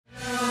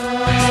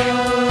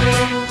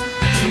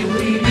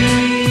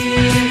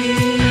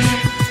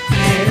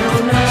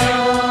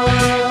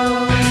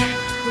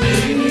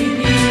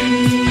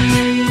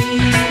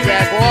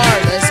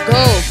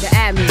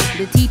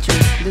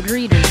the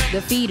greeters,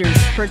 the feeders,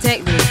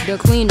 protectors, the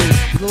cleaners,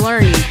 the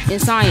learning, in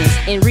science,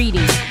 in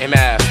reading, in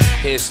math,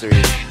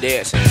 history,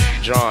 dancing,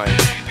 drawing,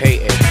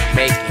 painting,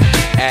 making,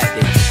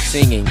 acting,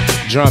 singing,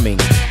 drumming,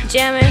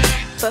 jamming,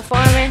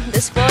 performing, the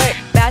sport,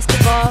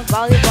 basketball,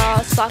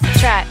 volleyball, soccer,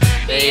 track.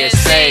 They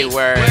say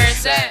where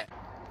it's at.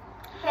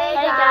 Hey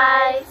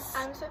guys,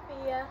 I'm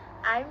Sophia.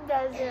 I'm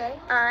Desiree.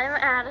 I'm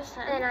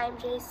Addison. And I'm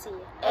JC.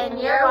 And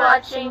you're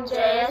watching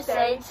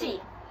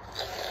JSATV.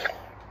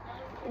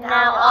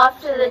 Now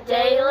off to the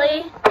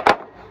daily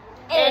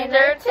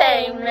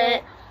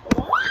entertainment.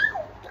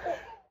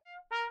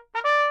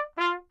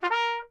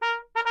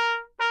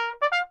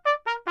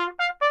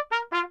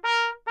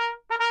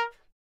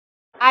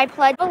 I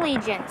pledge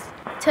allegiance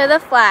To the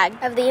flag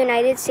of the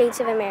United States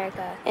of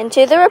America and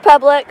to the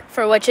republic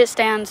for which it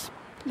stands,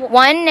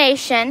 one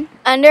nation,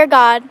 under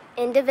God,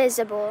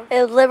 indivisible,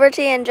 with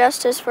liberty and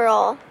justice for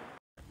all.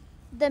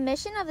 The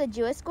mission of the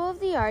Jewett School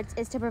of the Arts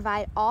is to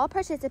provide all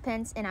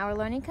participants in our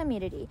learning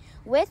community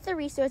with the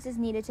resources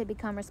needed to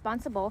become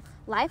responsible,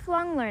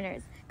 lifelong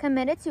learners,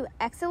 committed to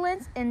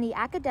excellence in the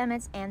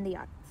academics and the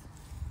arts.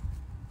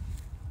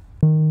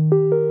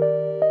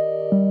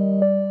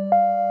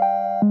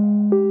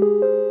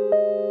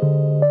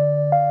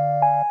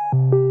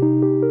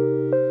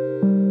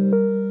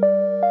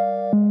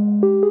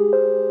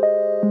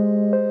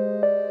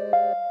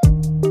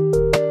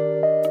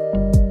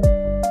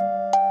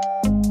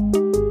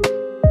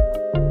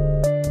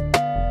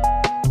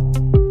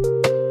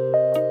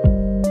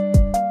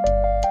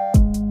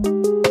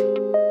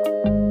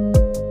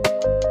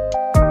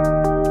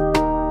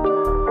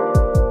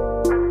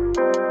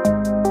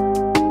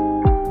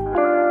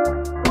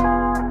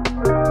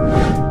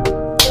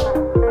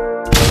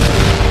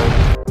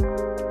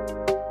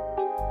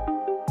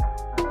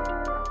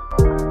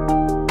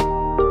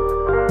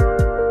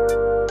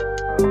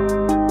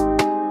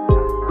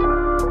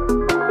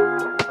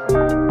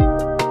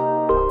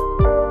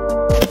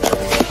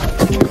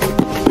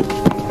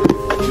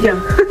 Yeah.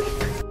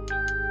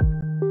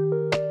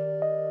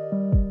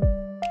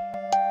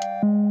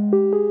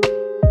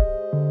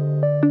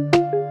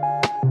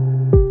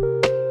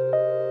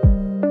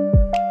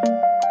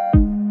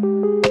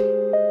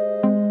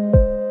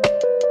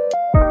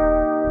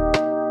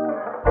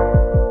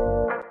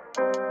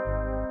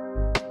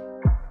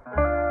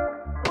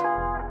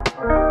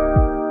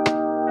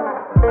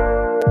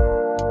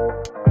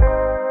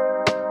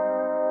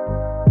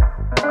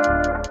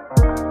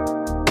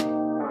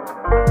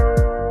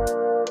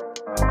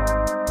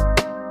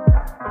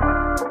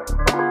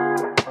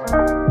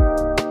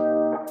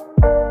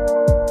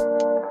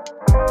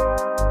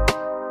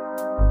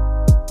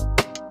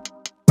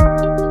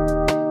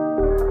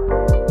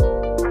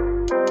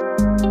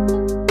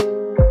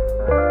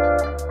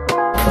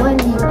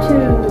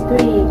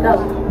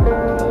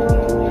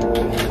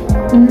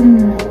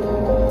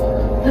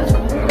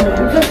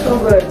 That's so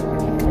good.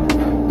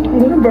 I'm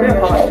gonna burn it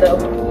hot though.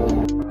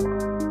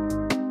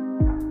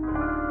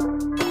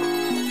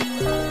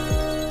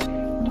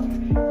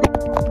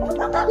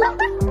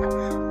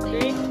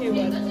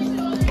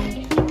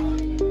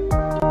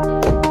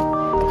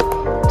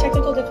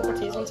 Technical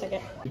difficulties, 1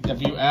 second.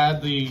 If you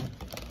add the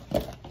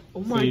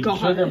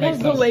sugar makes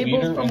them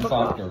sweeter and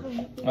softer.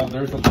 Oh,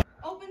 there's a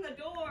Open the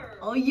door.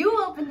 Oh,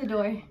 you open the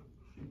door.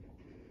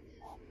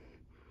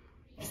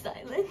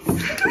 Silence.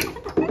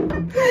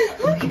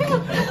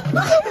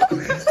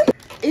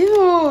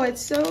 Ew,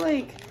 it's so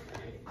like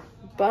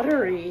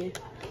buttery.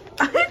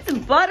 It's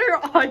butter,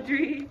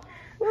 Audrey.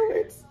 Well,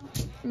 it's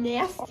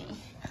Nasty.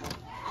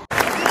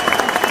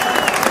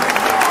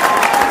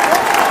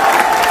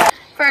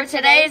 For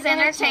today's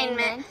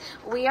entertainment,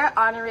 we are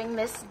honoring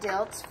Miss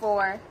Diltz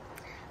for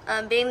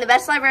being the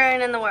best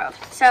librarian in the world.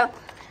 So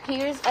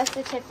here's a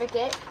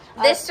certificate.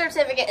 This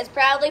certificate is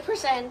proudly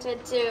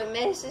presented to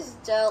Mrs.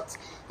 Diltz.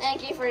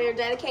 Thank you for your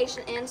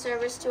dedication and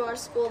service to our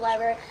school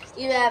library.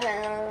 You have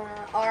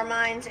our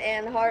minds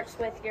and hearts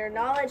with your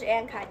knowledge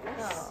and kindness.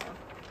 Oh,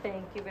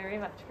 thank you very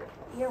much.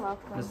 You're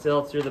welcome. Miss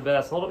Diltz, you're the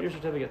best. Hold up your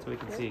certificate so we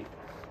can see.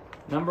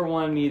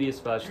 #1 media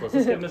specialist.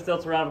 Let's give Miss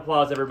Diltz a round of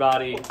applause,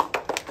 everybody.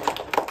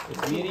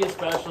 It's Media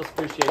Specialist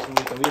Appreciation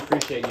Week, and we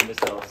appreciate you, Miss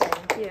Diltz.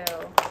 Thank you.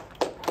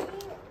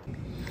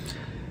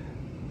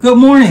 Good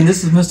morning.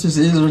 This is Mr.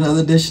 Z's with another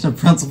edition of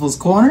Principal's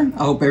Corner.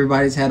 I hope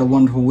everybody's had a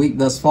wonderful week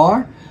thus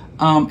far.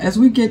 As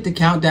we get the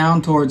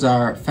countdown towards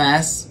our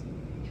FAST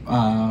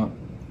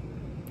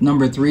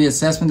 #3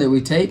 assessment that we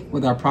take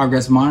with our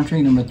progress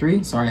monitoring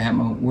 #3. Sorry, I had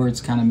my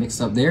words kind of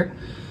mixed up there.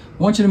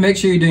 I want you to make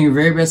sure you're doing your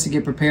very best to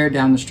get prepared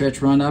down the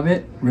stretch run of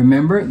it.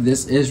 Remember,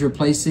 this is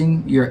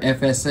replacing your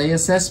FSA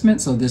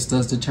assessment, so this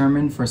does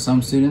determine for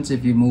some students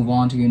if you move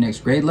on to your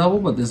next grade level,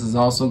 but this is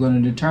also going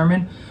to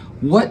determine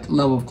what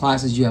level of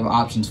classes you have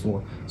options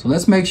for. So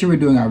let's make sure we're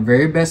doing our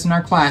very best in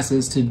our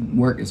classes to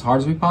work as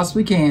hard as we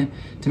possibly can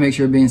to make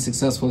sure we're being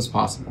successful as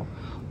possible.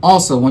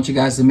 Also, I want you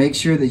guys to make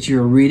sure that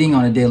you're reading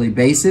on a daily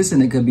basis,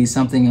 and it could be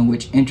something in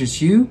which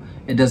interests you.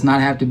 It does not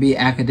have to be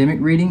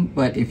academic reading,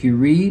 but if you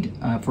read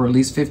for at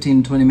least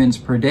 15 to 20 minutes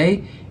per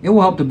day, it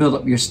will help to build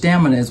up your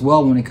stamina as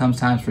well when it comes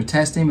times for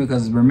testing,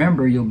 because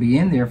remember, you'll be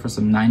in there for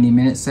some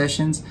 90-minute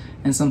sessions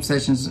and some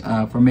sessions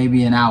for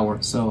maybe an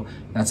hour. So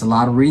that's a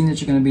lot of reading that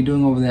you're going to be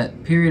doing over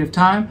that period of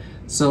time.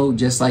 So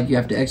just like you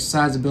have to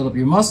exercise to build up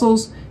your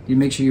muscles, you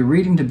make sure you're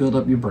reading to build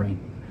up your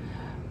brain.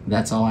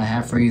 That's all I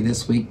have for you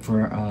this week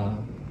for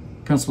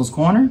Principal's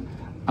Corner.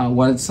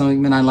 What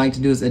something I'd like to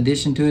do is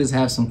addition to it is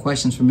have some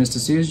questions from Mr.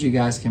 Sears you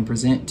guys can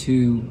present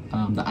to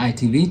the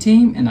ITV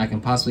team, and I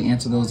can possibly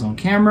answer those on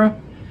camera.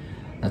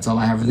 That's all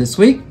I have for this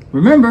week.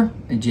 Remember,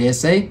 at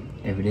JSA,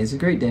 every day is a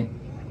great day.